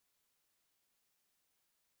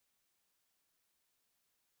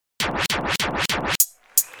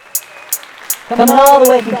Coming all the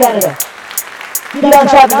way from Canada. Feet on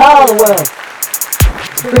track in all the world.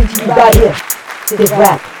 To bring to you right here, this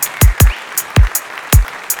rap.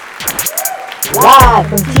 Live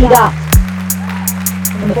from T-Dot.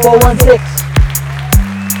 From the 416.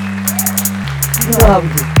 You know how we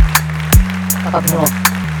do. Up north.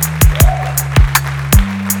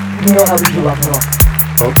 You know how we do up north.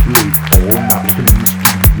 Up late, all night in the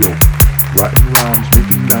studio. Writing rhymes,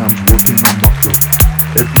 making rhymes, working on my flow.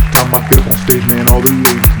 Every time I get up on stage, man, all the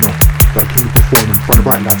ladies know that I came to perform in front of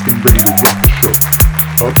bright lights, getting ready to rock the show.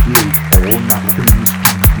 Up late, all night in the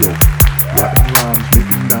studio. Writing rhymes,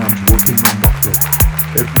 making rhymes, working on my flow.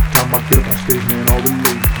 Every time I get up on stage, man, all the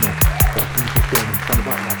ladies know that I came to perform in front of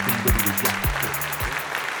bright lights, getting ready to rock the show.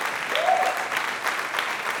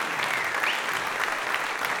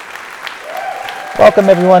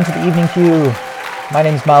 Welcome everyone to the Evening Queue. My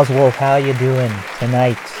name's Miles Wolf. How you doing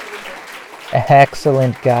tonight?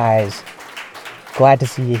 Excellent, guys. Glad to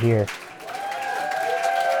see you here.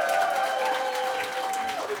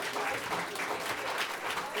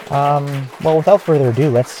 Well, without further ado,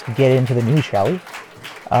 let's get into the news, shall we?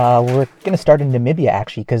 We're going to start in Namibia,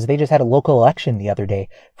 actually, because they just had a local election the other day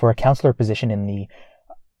for a councillor position in the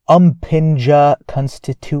Umpinja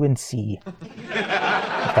constituency.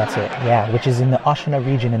 That's it, yeah, which is in the Oshana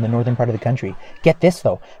region in the northern part of the country. Get this,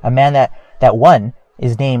 though. A man that won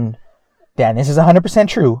is named, and this is 100%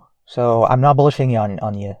 true, so I'm not bullshitting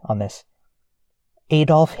you on this.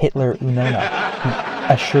 Adolf Hitler Unona.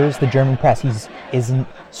 He assures the German press he isn't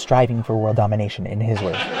striving for world domination, in his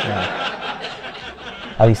words.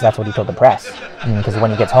 Yeah. At least that's what he told the press. Because when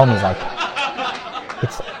he gets home, he's like,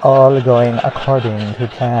 it's all going according to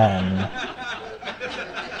plan.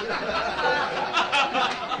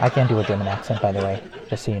 I can't do a German accent, by the way,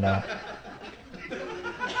 just so you know.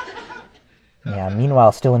 Yeah,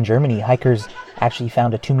 meanwhile, still in Germany, hikers actually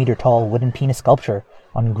found a 2-meter tall wooden penis sculpture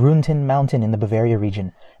on Grunten Mountain in the Bavaria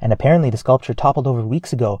region, and apparently the sculpture toppled over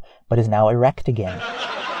weeks ago, but is now erect again.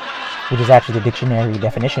 Which is actually the dictionary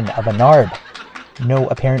definition of a nard. No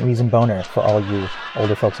apparent reason boner for all you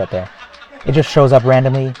older folks out there. It just shows up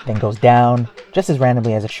randomly, then goes down, just as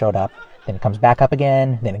randomly as it showed up. Then it comes back up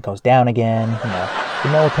again, then it goes down again, for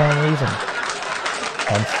no apparent reason.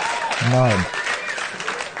 Hence, nard.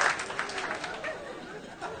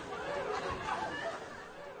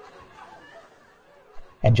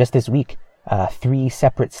 And just this week, 3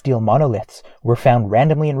 separate steel monoliths were found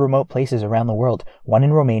randomly in remote places around the world, 1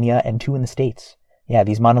 in Romania and 2 in the States. Yeah,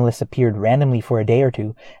 these monoliths appeared randomly for a day or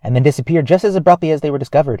two, and then disappeared just as abruptly as they were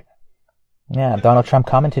discovered. Yeah, Donald Trump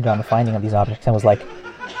commented on the finding of these objects and was like,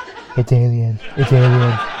 it's aliens,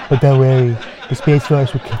 but don't worry, the Space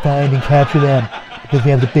Force will find and capture them, because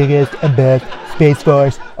we have the biggest and best Space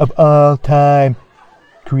Force of all time,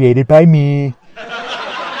 created by me.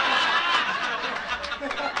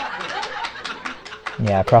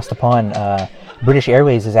 Yeah, across the pond, British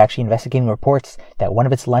Airways is actually investigating reports that one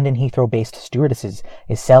of its London Heathrow-based stewardesses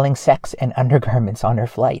is selling sex and undergarments on her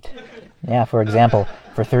flight. Yeah, for example,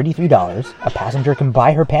 for $33, a passenger can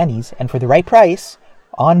buy her panties, and for the right price,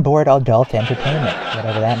 onboard adult entertainment,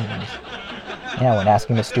 whatever that means. Yeah, when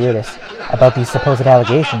asking the stewardess about these supposed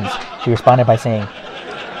allegations, she responded by saying,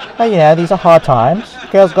 oh, these are hard times.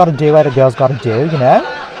 Girls gotta do what a girl's gotta do,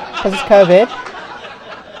 because it's COVID.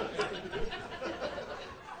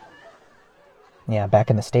 Yeah, back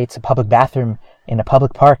in the States, a public bathroom in a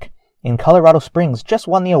public park in Colorado Springs just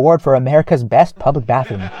won the award for America's Best Public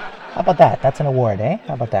Bathroom. How about that? That's an award, eh?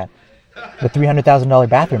 How about that? The $300,000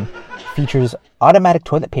 bathroom features automatic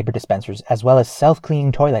toilet paper dispensers as well as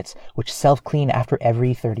self-cleaning toilets, which self-clean after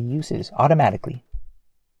every 30 uses, automatically.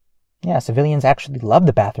 Yeah, civilians actually love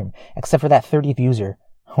the bathroom, except for that 30th user,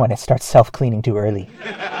 when it starts self-cleaning too early.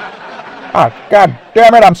 Ah, god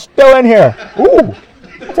damn it, I'm still in here! Ooh,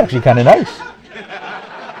 that's actually kind of nice.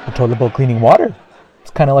 The toilet bowl cleaning water. It's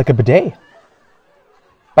kind of like a bidet.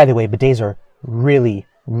 By the way, bidets are really,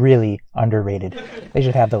 really underrated. They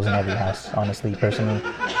should have those in every house, honestly, personally.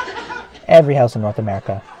 Every house in North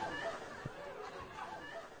America.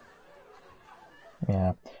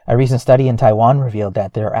 Yeah. A recent study in Taiwan revealed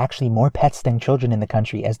that there are actually more pets than children in the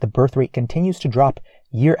country as the birth rate continues to drop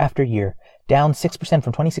year after year, down 6%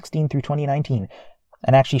 from 2016 through 2019.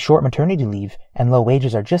 And actually, short maternity leave and low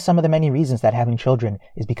wages are just some of the many reasons that having children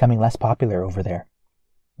is becoming less popular over there.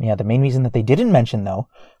 Yeah, the main reason that they didn't mention, though,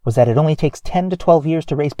 was that it only takes 10 to 12 years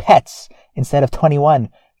to raise pets instead of 21,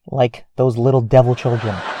 like those little devil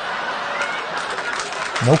children.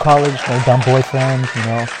 No college, no dumb boyfriends,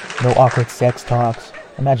 no awkward sex talks.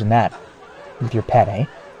 Imagine that with your pet, eh?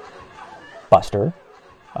 Buster,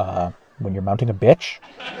 when you're mounting a bitch,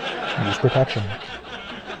 use protection.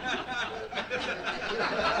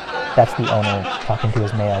 That's the owner talking to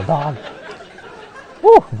his male dog.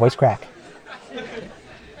 Woo! Voice crack.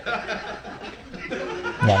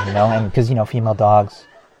 Yeah, and because, female dogs,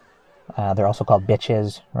 they're also called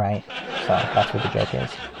bitches, right? So that's what the joke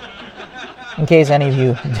is. In case any of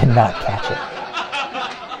you did not catch it.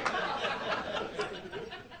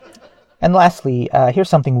 And lastly, here's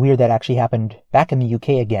something weird that actually happened back in the UK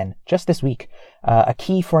again, just this week. A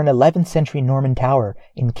key for an 11th century Norman tower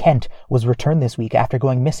in Kent was returned this week after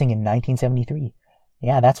going missing in 1973.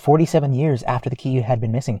 Yeah, that's 47 years after the key had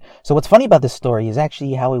been missing. So what's funny about this story is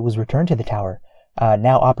actually how it was returned to the tower,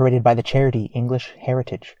 now operated by the charity English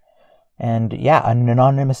Heritage. And yeah, an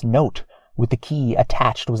anonymous note with the key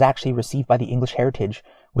attached was actually received by the English Heritage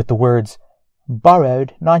with the words,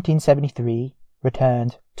 "Borrowed 1973,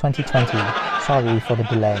 returned 2020, sorry for the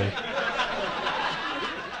delay."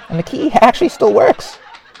 And the key actually still works,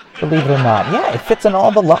 believe it or not. Yeah, it fits in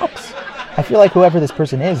all the locks. I feel like whoever this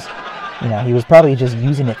person is, he was probably just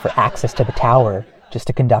using it for access to the tower just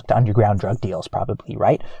to conduct underground drug deals, probably,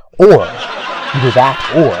 right? Or either that,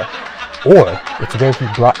 or it's where he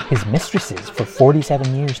brought his mistresses for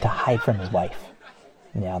 47 years to hide from his wife.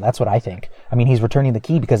 Yeah, that's what I think. I mean, he's returning the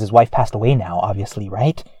key because his wife passed away now, obviously,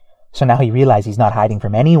 right? So now he realized he's not hiding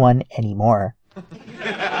from anyone anymore.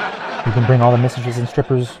 He can bring all the mistresses and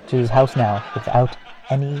strippers to his house now without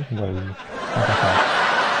any worry.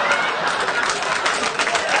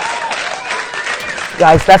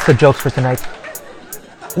 Guys, that's the jokes for tonight.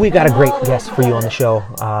 We got a great guest for you on the show.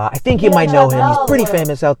 I think you might know him. He's pretty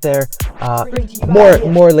famous out there.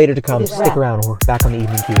 More later to come. Stick around. We're back on the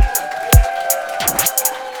evening queue.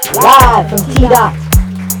 Live from T-Dot,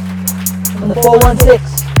 from the 416.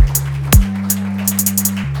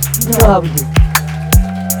 You know how we do.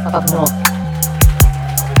 Up north.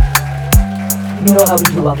 You know how we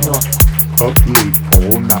do up north. Up late,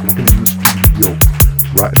 all night, working in the studio.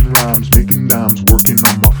 Writing rhymes, making dimes, working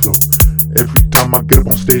on my flow. Every time I get up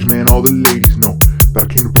on stage, man, all the ladies know that I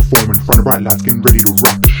came to perform in front of bright lights, getting ready to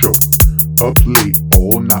rock the show. Up late,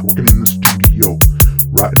 all night, working in the studio.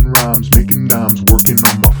 Writing rhymes, making dimes, working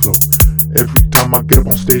on my flow. Every time I get up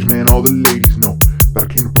on stage, man, all the ladies know that I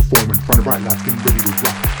came to perform in front of bright lights, getting ready to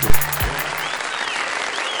rock the show.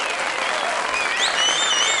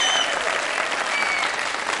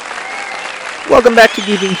 Welcome back to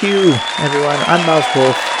Evening Q, everyone. I'm Miles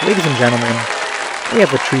Wolf. Ladies and gentlemen, we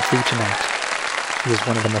have a treat for you tonight. He is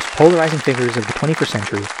one of the most polarizing figures of the 21st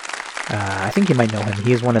century. I think you might know him.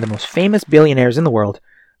 He is one of the most famous billionaires in the world.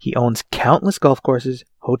 He owns countless golf courses,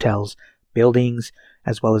 hotels, buildings,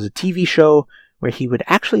 as well as a TV show where he would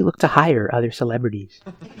actually look to hire other celebrities.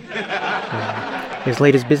 His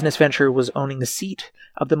latest business venture was owning the seat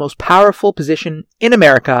of the most powerful position in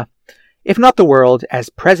America, if not the world, as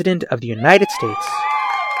President of the United States.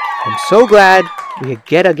 I'm so glad we could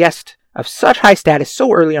get a guest of such high status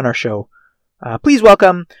so early on our show. Please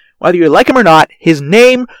welcome, whether you like him or not, his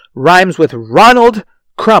name rhymes with Ronald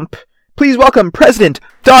Crump. Please welcome President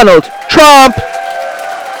Donald Trump!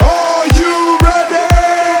 Are you ready?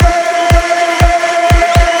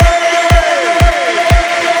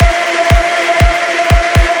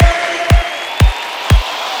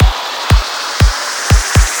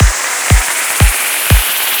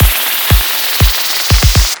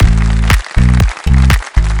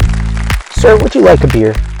 Sir, would you like a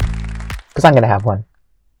beer? Because I'm going to have one.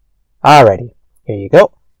 Alrighty, here you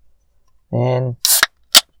go. And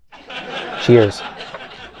cheers.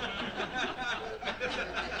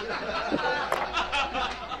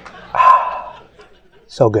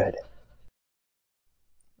 So good.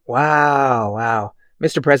 Wow.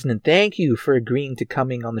 Mr. President, thank you for agreeing to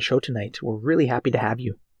coming on the show tonight. We're really happy to have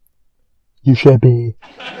you. You should be.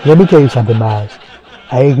 Let me tell you something, Miles.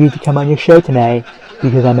 I agreed to come on your show tonight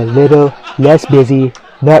because I'm a little less busy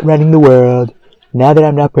not running the world now that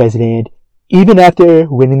I'm not president, even after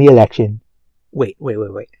winning the election. Wait.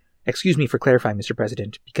 Excuse me for clarifying, Mr.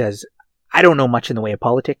 President, because I don't know much in the way of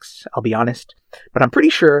politics, I'll be honest, but I'm pretty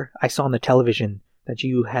sure I saw on the television that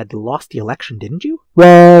you had lost the election, didn't you?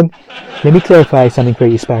 Wrong. Let me clarify something for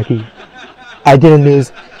you, Sparky. I didn't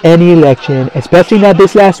lose any election, especially not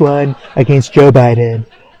this last one, against Joe Biden.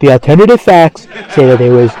 The alternative facts say that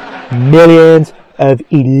there was millions of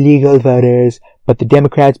illegal voters, but the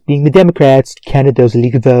Democrats, being the Democrats, counted those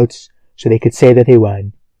illegal votes so they could say that they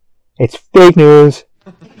won. It's fake news.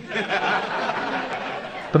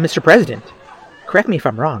 But Mr. President, correct me if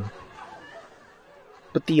I'm wrong,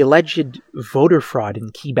 but the alleged voter fraud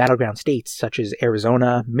in key battleground states such as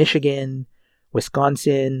Arizona, Michigan,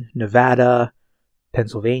 Wisconsin, Nevada,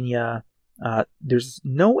 Pennsylvania, there's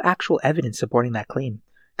no actual evidence supporting that claim.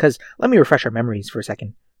 Because let me refresh our memories for a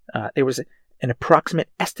second. There was an approximate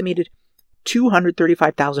estimated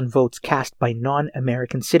 235,000 votes cast by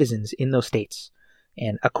non-American citizens in those states.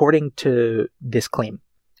 And according to this claim,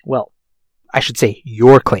 well, I should say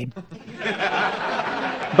your claim.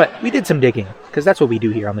 But we did some digging, because that's what we do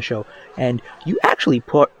here on the show. And you actually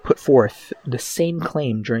put forth the same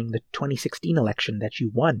claim during the 2016 election that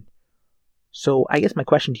you won. So I guess my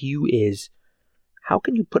question to you is, how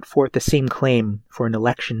can you put forth the same claim for an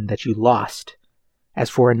election that you lost as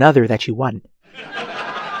for another that you won?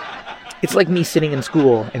 It's like me sitting in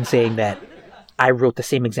school and saying that I wrote the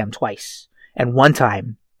same exam twice, and one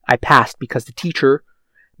time I passed because the teacher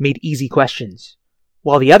made easy questions,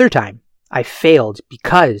 while the other time I failed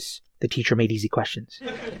because the teacher made easy questions.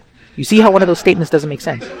 You see how one of those statements doesn't make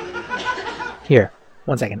sense? Here,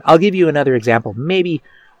 one second. I'll give you another example, maybe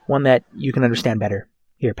one that you can understand better.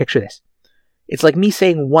 Here, picture this. It's like me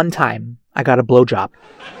saying one time I got a blowjob,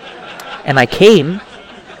 and I came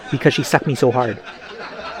because she sucked me so hard.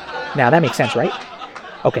 Now that makes sense, right?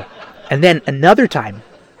 Okay. And then another time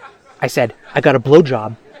I said I got a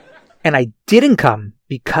blowjob, and I didn't come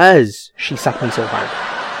because she sucked me so hard.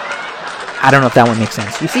 I don't know if that one makes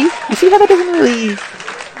sense. You see how that doesn't really,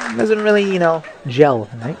 gel,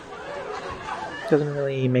 right? Doesn't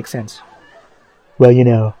really make sense.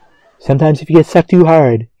 Well, sometimes if you get sucked too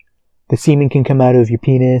hard, the semen can come out of your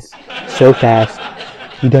penis so fast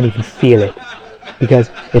you don't even feel it. Because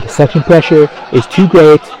if the suction pressure is too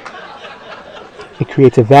great, it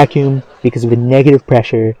creates a vacuum because of the negative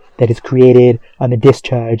pressure that is created on the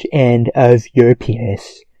discharge end of your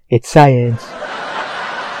penis. It's science.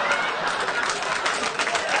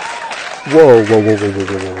 Whoa.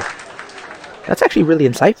 That's actually really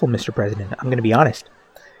insightful, Mr. President. I'm going to be honest.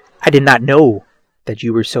 I did not know that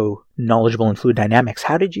you were so knowledgeable in fluid dynamics.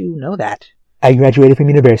 How did you know that? I graduated from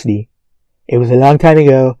university. It was a long time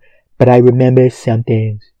ago, but I remember some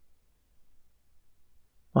things.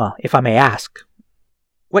 Well, if I may ask,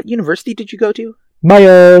 what university did you go to? My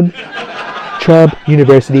own. Trump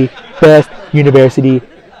University. Best university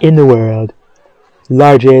in the world.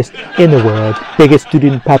 Largest in the world. Biggest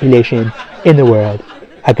student population in the world.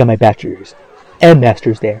 I got my bachelor's and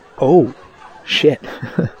master's there. Oh, shit.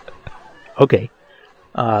 Okay.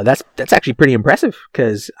 That's actually pretty impressive,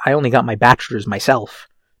 because I only got my bachelor's myself.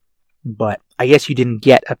 But I guess you didn't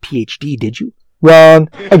get a PhD, did you? Wrong.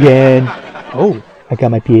 Again. Oh. I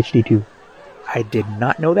got my PhD too. I did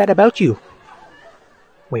not know that about you.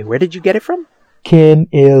 Wait, where did you get it from? Kim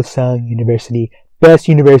Il-sung University. Best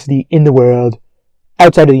university in the world.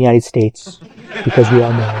 Outside of the United States. Because we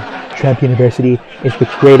all know Trump University is the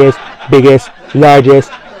greatest, biggest, largest,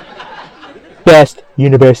 best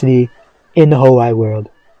university in the whole wide world.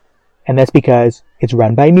 And that's because it's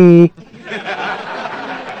run by me.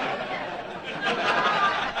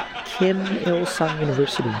 Kim Il-sung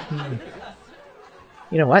University.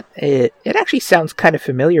 You know what? It actually sounds kind of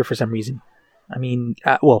familiar for some reason. I mean,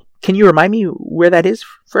 can you remind me where that is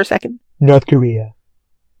for a second? North Korea.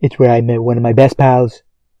 It's where I met one of my best pals.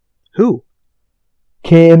 Who?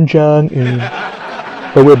 Kim Jong-un.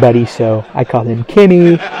 But we're buddies, so I call him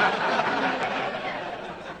Kimmy.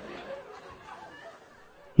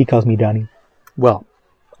 He calls me Donnie. Well,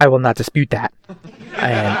 I will not dispute that.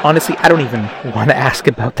 And honestly, I don't even want to ask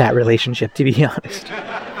about that relationship, to be honest.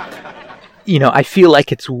 I feel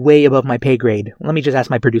like it's way above my pay grade. Let me just ask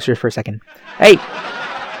my producer for a second. Hey!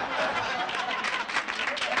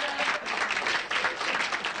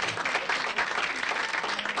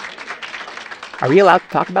 Are we allowed to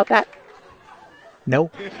talk about that? No?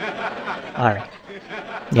 Alright.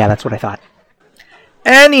 Yeah, that's what I thought.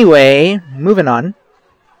 Anyway, moving on.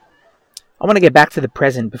 I want to get back to the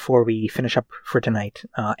present before we finish up for tonight.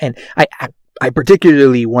 And I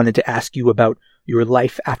particularly wanted to ask you about your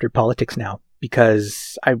life after politics now,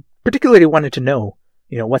 because I particularly wanted to know,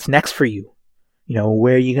 what's next for you?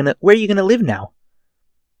 Where are you gonna live now?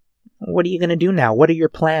 What are you gonna do now? What are your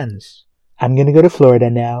plans? I'm gonna go to Florida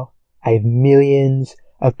now. I have millions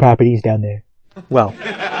of properties down there. Well,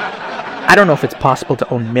 I don't know if it's possible to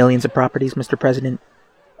own millions of properties, Mr. President.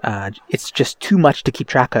 It's just too much to keep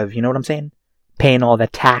track of, you know what I'm saying? Paying all the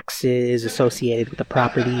taxes associated with the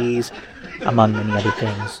properties, among many other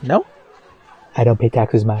things. No? I don't pay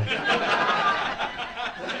taxes, mine.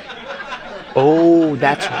 Oh,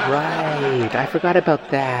 that's right. I forgot about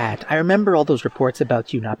that. I remember all those reports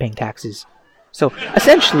about you not paying taxes. So,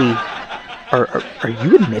 essentially, are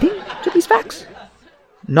you admitting to these facts?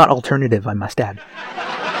 Not alternative, I must add.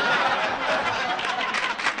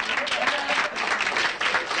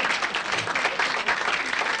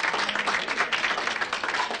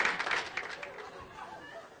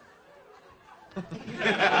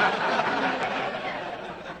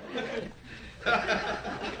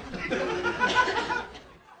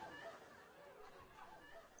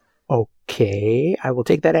 Okay, I will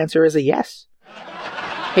take that answer as a yes.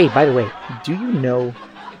 Hey, by the way, do you know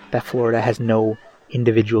that Florida has no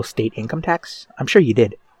individual state income tax? I'm sure you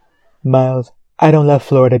did. Miles, I don't love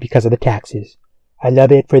Florida because of the taxes. I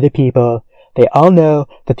love it for the people. They all know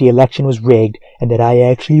that the election was rigged and that I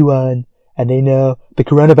actually won. And they know the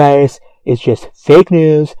coronavirus is just fake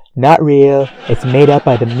news, not real. It's made up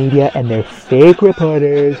by the media and their fake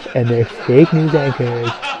reporters and their fake news anchors.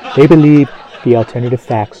 They believe the alternative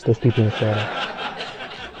facts, those people in Florida.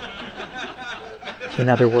 In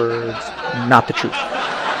other words, not the truth.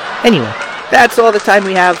 Anyway, that's all the time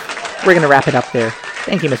we have. We're going to wrap it up there.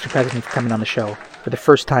 Thank you, Mr. President, for coming on the show for the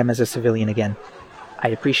first time as a civilian again. I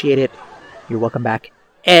appreciate it. You're welcome back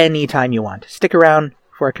anytime you want. Stick around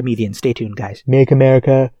for our comedian. Stay tuned, guys. Make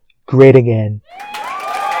America great again.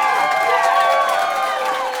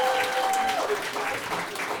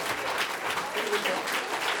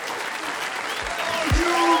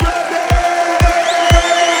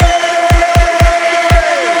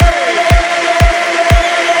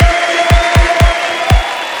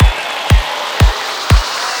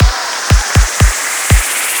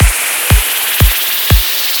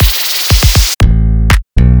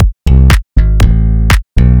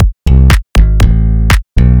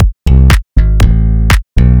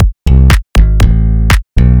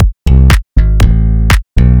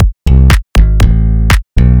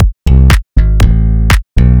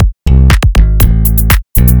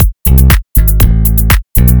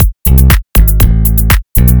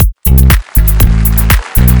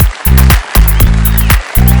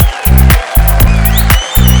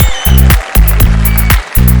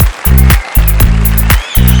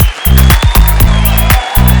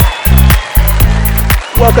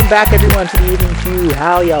 Welcome back, everyone, to the Evening Q.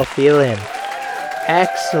 How y'all feeling?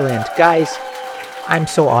 Excellent. Guys, I'm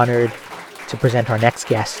so honored to present our next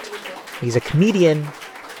guest. He's a comedian,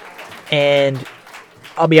 and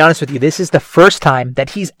I'll be honest with you, this is the first time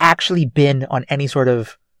that he's actually been on any sort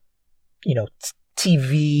of,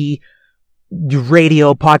 TV,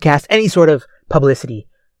 radio, podcast, any sort of publicity.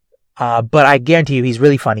 But I guarantee you he's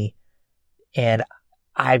really funny, and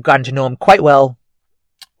I've gotten to know him quite well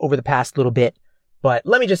over the past little bit. But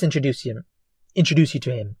let me just introduce you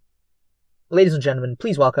to him. Ladies and gentlemen,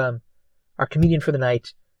 please welcome our comedian for the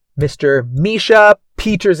night, Mr. Mischa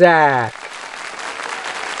Pietrzak.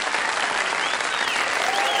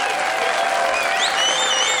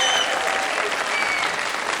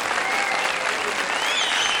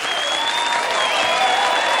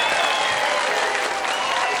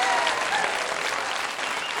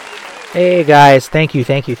 Hey guys, thank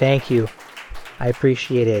you. I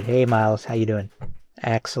appreciate it. Hey Miles, how you doing?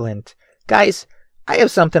 Excellent. Guys, I have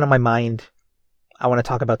something on my mind I want to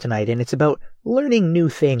talk about tonight, and it's about learning new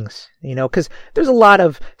things, because there's a lot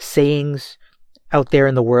of sayings out there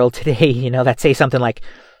in the world today, that say something like,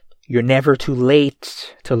 you're never too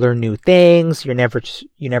late to learn new things, you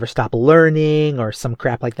never stop learning, or some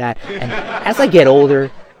crap like that. And as I get older,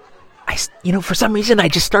 for some reason, I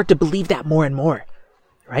just start to believe that more and more,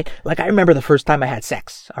 right? Like, I remember the first time I had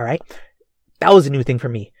sex, all right? That was a new thing for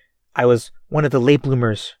me. I was one of the late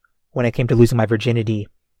bloomers when it came to losing my virginity.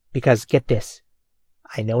 Because, get this,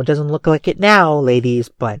 I know it doesn't look like it now, ladies,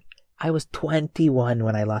 but I was 21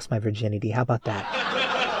 when I lost my virginity. How about that?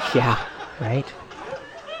 Yeah, right?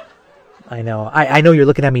 I know. I know you're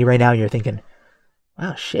looking at me right now and you're thinking,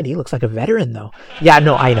 wow, shit, he looks like a veteran, though. Yeah,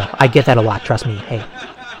 no, I know. I get that a lot. Trust me. Hey,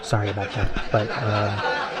 sorry about that.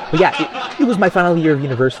 But yeah, it was my final year of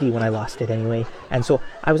university when I lost it anyway. And so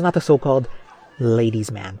I was not the so-called ladies'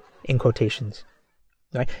 man, in quotations.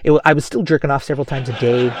 Right? I was still jerking off several times a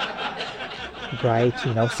day. Right?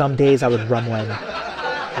 Some days I would run one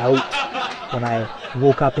out when I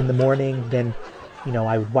woke up in the morning. Then,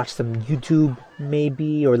 I would watch some YouTube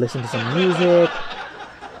maybe, or listen to some music.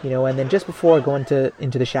 And then just before I go into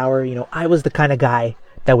the shower, I was the kind of guy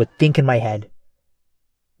that would think in my head,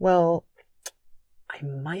 well, I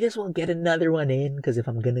might as well get another one in, because if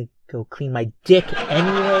I'm gonna go clean my dick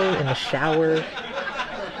anyway in the shower,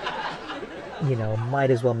 might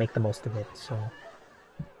as well make the most of it. So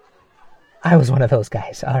I was one of those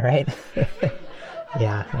guys, all right?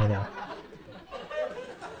 Yeah, I know.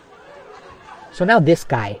 So now this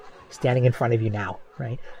guy standing in front of you now,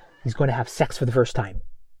 right? He's going to have sex for the first time.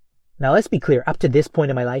 Now let's be clear, up to this point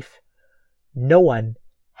in my life, no one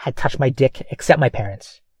had touched my dick except my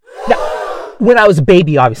parents. Now, when I was a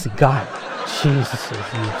baby, obviously, God, Jesus, you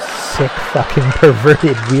sick fucking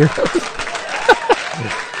perverted weirdos.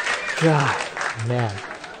 God, man.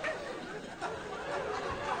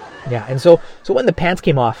 Yeah, and so when the pants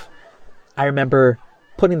came off, I remember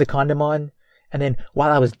putting the condom on, and then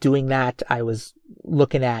while I was doing that, I was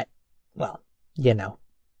looking at, well,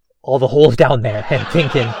 all the holes down there and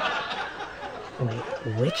thinking, wait,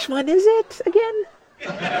 which one is it again?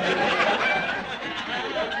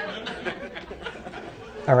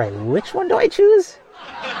 Alright, which one do I choose?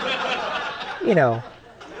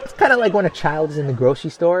 It's kind of like when a child is in the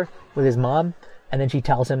grocery store with his mom, and then she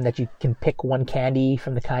tells him that you can pick one candy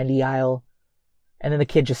from the candy aisle, and then the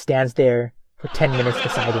kid just stands there for 10 minutes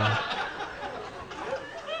deciding.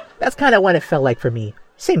 That's kind of what it felt like for me.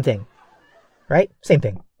 Same thing. Right? Same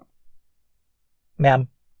thing. Ma'am,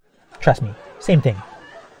 trust me. Same thing.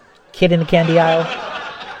 Kid in the candy aisle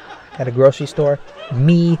at a grocery store.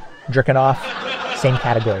 Me jerking off. Same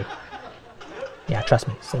category. Yeah, trust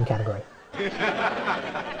me. Same category.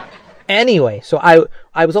 Anyway, so I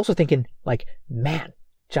was also thinking, like, man,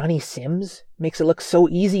 Johnny Sims makes it look so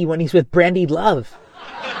easy when he's with Brandy Love.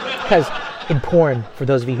 Because in porn, for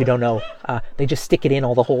those of you who don't know, they just stick it in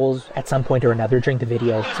all the holes at some point or another during the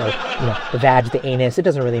video. So, the vag, the anus, it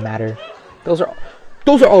doesn't really matter. Those are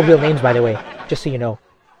all real names, by the way, just so you know.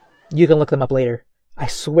 You can look them up later. I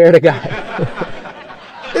swear to God.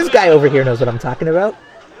 This guy over here knows what I'm talking about.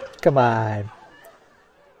 Come on.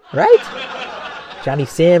 Right? Johnny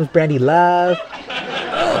Sims, Brandy Love.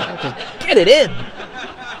 Oh, just get it in.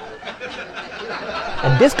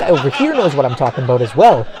 And this guy over here knows what I'm talking about as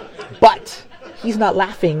well. But he's not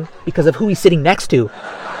laughing because of who he's sitting next to.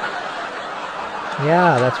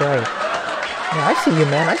 Yeah, that's right. Yeah, I see you,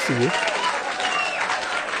 man. I see you.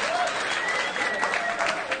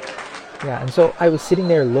 Yeah, and so I was sitting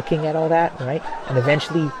there looking at all that, right? And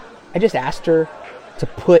eventually, I just asked her to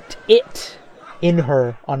put it in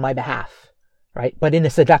her on my behalf, right? But in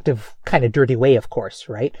a seductive, kind of dirty way, of course,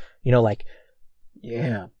 right? Like,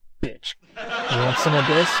 yeah, bitch. You want some of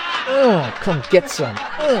this? Oh, come get some.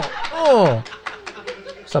 Oh.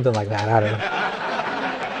 Something like that. I don't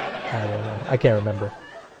know. I can't remember.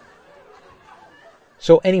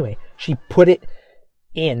 So anyway, she put it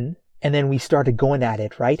in, and then we started going at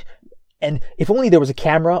it, right? And if only there was a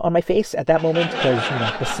camera on my face at that moment, because,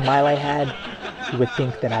 the smile I had, you would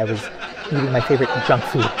think that I was eating my favorite junk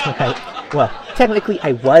food. Okay? Well, technically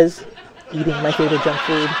I was eating my favorite junk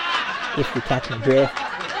food, if you catch my drift.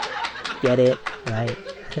 Get it? Right?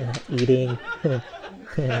 Eating.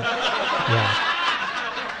 Yeah.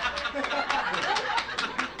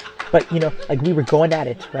 But, like we were going at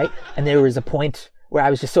it, right? And there was a point where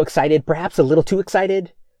I was just so excited, perhaps a little too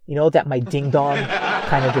excited, that my ding-dong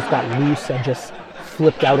kind of just got loose and just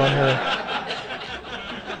flipped out on her.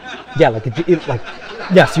 Yeah, like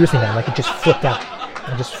yeah, seriously, man, like it just flipped out.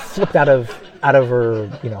 It just flipped out of her,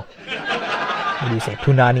 what do you say,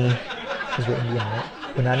 punani? Because we're Indian, right?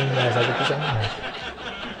 Punani, is that what you're saying? No.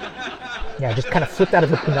 Yeah, just kind of flipped out of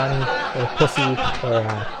her punani, or pussy, or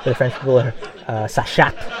for the French people, or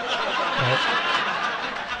sachat. Right?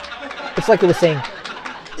 It's like it was saying,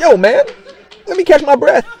 yo, man, let me catch my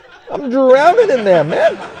breath. I'm drowning in there,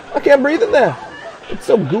 man. I can't breathe in there. It's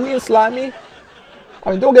so gooey and slimy.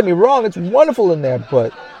 I mean, don't get me wrong, it's wonderful in there,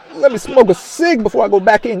 but let me smoke a cig before I go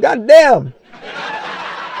back in. God damn.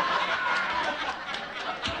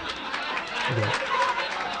 Yeah.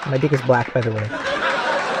 My dick is black, by the way.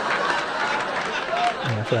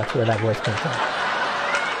 Yeah, so that's where that voice came from.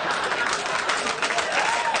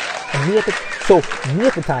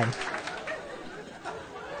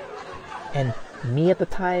 And me at the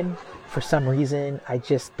time, for some reason, I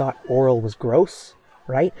just thought oral was gross,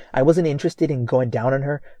 right? I wasn't interested in going down on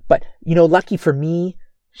her, but, lucky for me,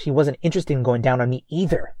 she wasn't interested in going down on me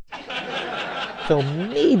either. So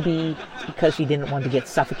maybe it's because she didn't want to get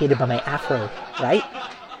suffocated by my afro, right?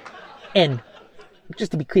 And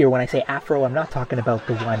just to be clear, when I say afro, I'm not talking about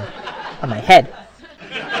the one on my head.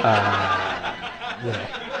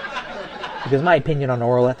 Because my opinion on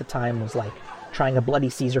oral at the time was like trying a bloody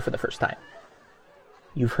Caesar for the first time.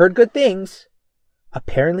 You've heard good things.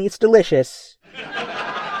 Apparently it's delicious.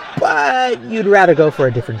 But you'd rather go for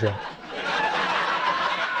a different drink.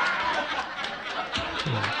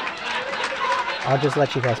 I'll just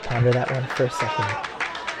let you guys ponder that one for a second.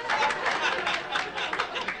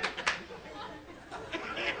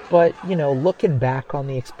 But, looking back on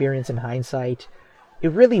the experience in hindsight,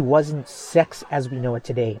 it really wasn't sex as we know it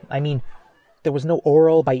today. I mean, there was no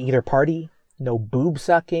oral by either party. No boob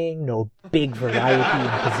sucking, no big variety in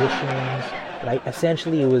positions, right?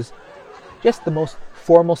 Essentially, it was just the most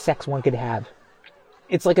formal sex one could have.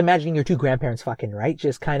 It's like imagining your two grandparents fucking, right?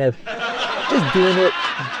 Just doing it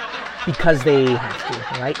because they have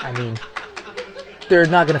to, right? I mean, they're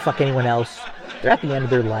not going to fuck anyone else. They're at the end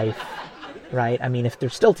of their life, right? I mean, if they're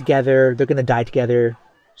still together, they're going to die together.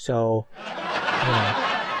 So,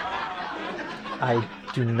 I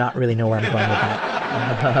do not really know where I'm going with that.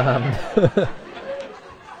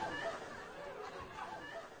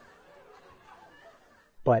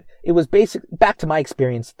 But it was back to my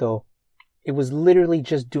experience though, it was literally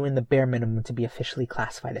just doing the bare minimum to be officially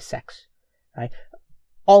classified as sex. Right?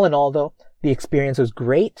 All in all though, the experience was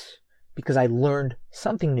great because I learned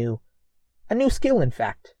something new, a new skill in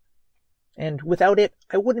fact. And without it,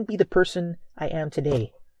 I wouldn't be the person I am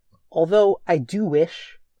today. Although I do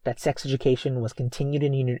wish that sex education was continued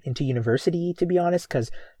into university, to be honest, because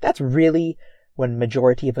that's really when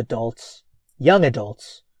majority of adults, young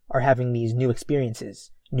adults, are having these new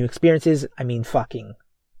experiences. New experiences, I mean fucking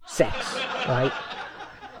sex, right?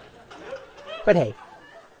 But hey,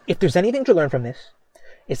 if there's anything to learn from this,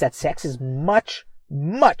 it's that sex is much,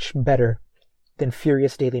 much better than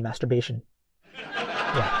furious daily masturbation.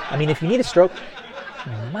 Yeah, I mean, if you need a stroke,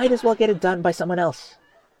 you might as well get it done by someone else,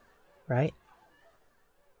 right?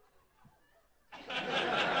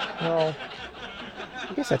 Well,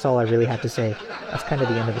 I guess that's all I really have to say. That's kind of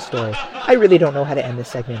the end of the story. I really don't know how to end this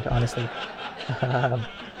segment, honestly.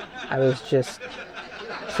 I was just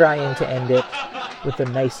trying to end it with a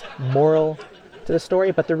nice moral to the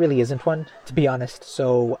story, but there really isn't one, to be honest,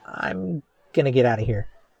 so I'm gonna get out of here.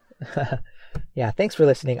 Yeah, thanks for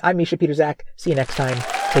listening. I'm Mischa Pietrzak. See you next time.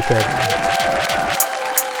 Take care, everyone.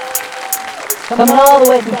 Coming all the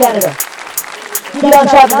way from Canada. Beyond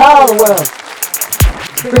traveling all the world.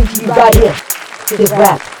 To bring to you right here, is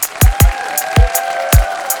rap.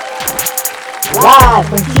 Live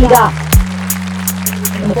from T-Dot.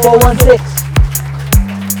 In the 416.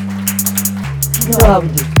 You know how we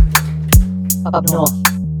do. Up north.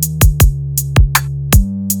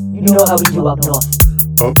 You know how we do up north.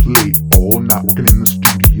 Up late, all night, working in the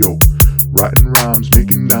studio. Writing rhymes,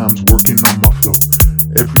 making dimes, working on my flow.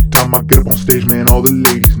 Every time I get up on stage, man, all the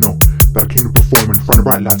ladies know that I came to perform in front of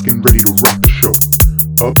bright lights, getting ready to rock the show.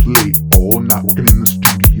 Up late, all night, working in the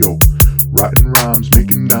studio. Writing rhymes,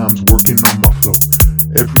 making dimes, working on my flow.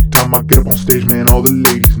 Every time I get up on stage, man, all the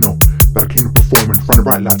ladies know that I came to perform in front of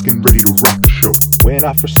bright lights, getting ready to rock the show. When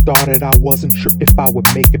I first started, I wasn't sure if I would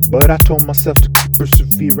make it, but I told myself to keep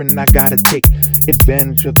persevering. I gotta take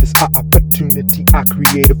advantage of this opportunity I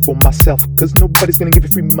created for myself, cause nobody's gonna give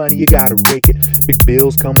you free money, you gotta rake it. Big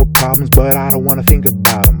bills come with problems, but I don't wanna think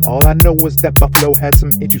about them. All I know is that Buffalo had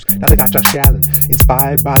some issues, now they got Josh Allen,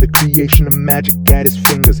 inspired by the creation of magic at his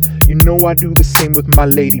fingers. You know I do the same with my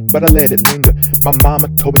lady, but I let it linger. My mama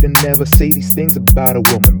told me to never say these things about a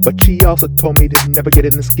woman, but she also told me to never get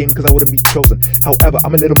in this game cause I wouldn't be chosen. However,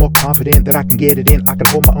 I'm a little more confident that I can get it in. I can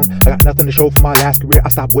hold my own. I got nothing to show for my last career. I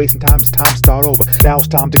stopped wasting time. It's time to start over. Now it's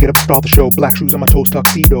time to get up and start the show. Black shoes on my toes,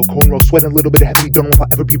 tuxedo, cornrow, sweating a little bit heavily. Don't know if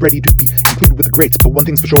I'll ever be ready to be included with the greats. But one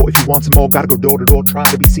thing's for sure, if you want some more, gotta go door to door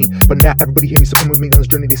trying to be seen. But now everybody hear me, so come with me on this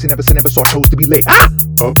journey. They say never so I chose to be late.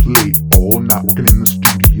 Up late, all night, working in the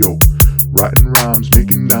studio. Writing rhymes,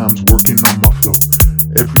 making dimes, working on my flow.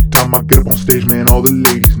 Every time I get up on stage, man, all the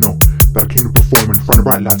ladies know that I came to perform in front of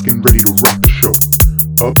bright lights, getting ready to rock the show.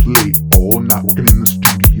 Up late, all night, working in the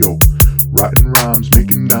studio. Writing rhymes,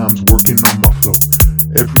 making dimes, working on my flow.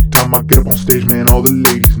 Every time I get up on stage, man, all the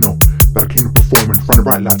ladies know that I came to perform in front of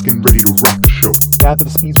bright lights, getting ready to rock the show. Now that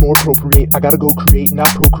the speed's more appropriate, I gotta go create,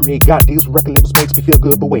 not procreate. Got deals with record labels, makes me feel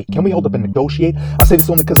good, but wait, can we hold up and negotiate? I say this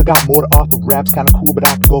only cause I got more to offer. Rap's kinda cool, but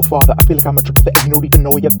I could go farther. I feel like I'm a triple threat, you don't even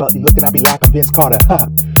know your butt. You looking at me like I'm Vince Carter,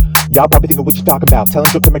 Y'all probably thinking what you talking about. Telling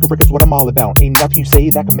jokes to make a record's what I'm all about. Ain't nothing you say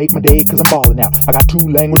that can make my day, cause I'm balling out. I got 2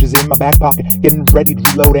 languages in my back pocket, getting ready to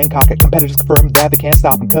reload and cock it. Competitors confirm that they can't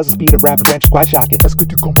stop them, cause the speed of rap French is quite shocking. Est-ce que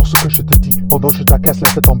tu comprends ce que je te dis? Pendant que je t'accasse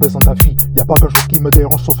la tête en baisant ta fille. Y'a pas grand chose qui me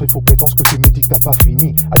dérange sauf les faux prétences que tu me dis que t'as pas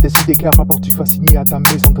fini. À décider quel rapport tu fasses signer à ta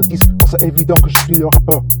maison de 10. Quand c'est évident que je suis le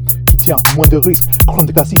rappeur qui tient moins de risques.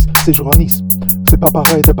 Chronique à 6, séjour à Nice. C'est pas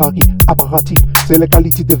pareil de Paris, apparattif. C'est la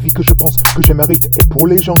qualité de vie que je pense que je mérite. Et pour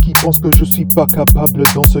les gens qui pensent que je suis pas capable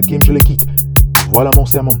dans ce game, je les quitte. Voilà mon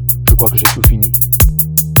sermon, je crois que j'ai tout fini.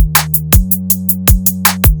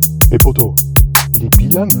 Et poto, il est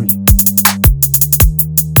bilingue lui.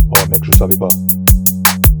 Oh mec, je savais pas.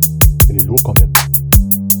 Il est lourd quand même.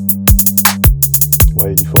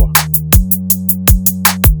 Ouais, il est fort.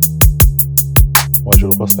 Moi je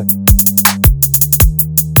le respecte.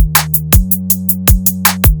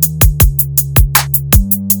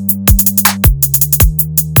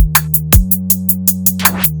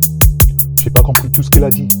 J'ai pas compris tout ce qu'elle a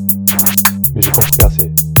dit, mais j'ai compris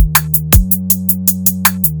assez.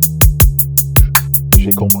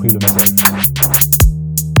 J'ai compris le message.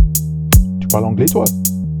 Tu parles anglais, toi?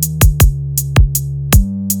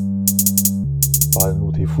 Bah,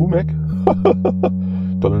 non, t'es fou, mec.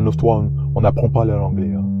 Dans le 9-3, on n'apprend pas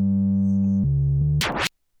l'anglais. Hein.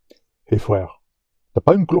 Et frère, T'as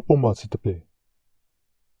pas une clope pour moi, s'il te plaît?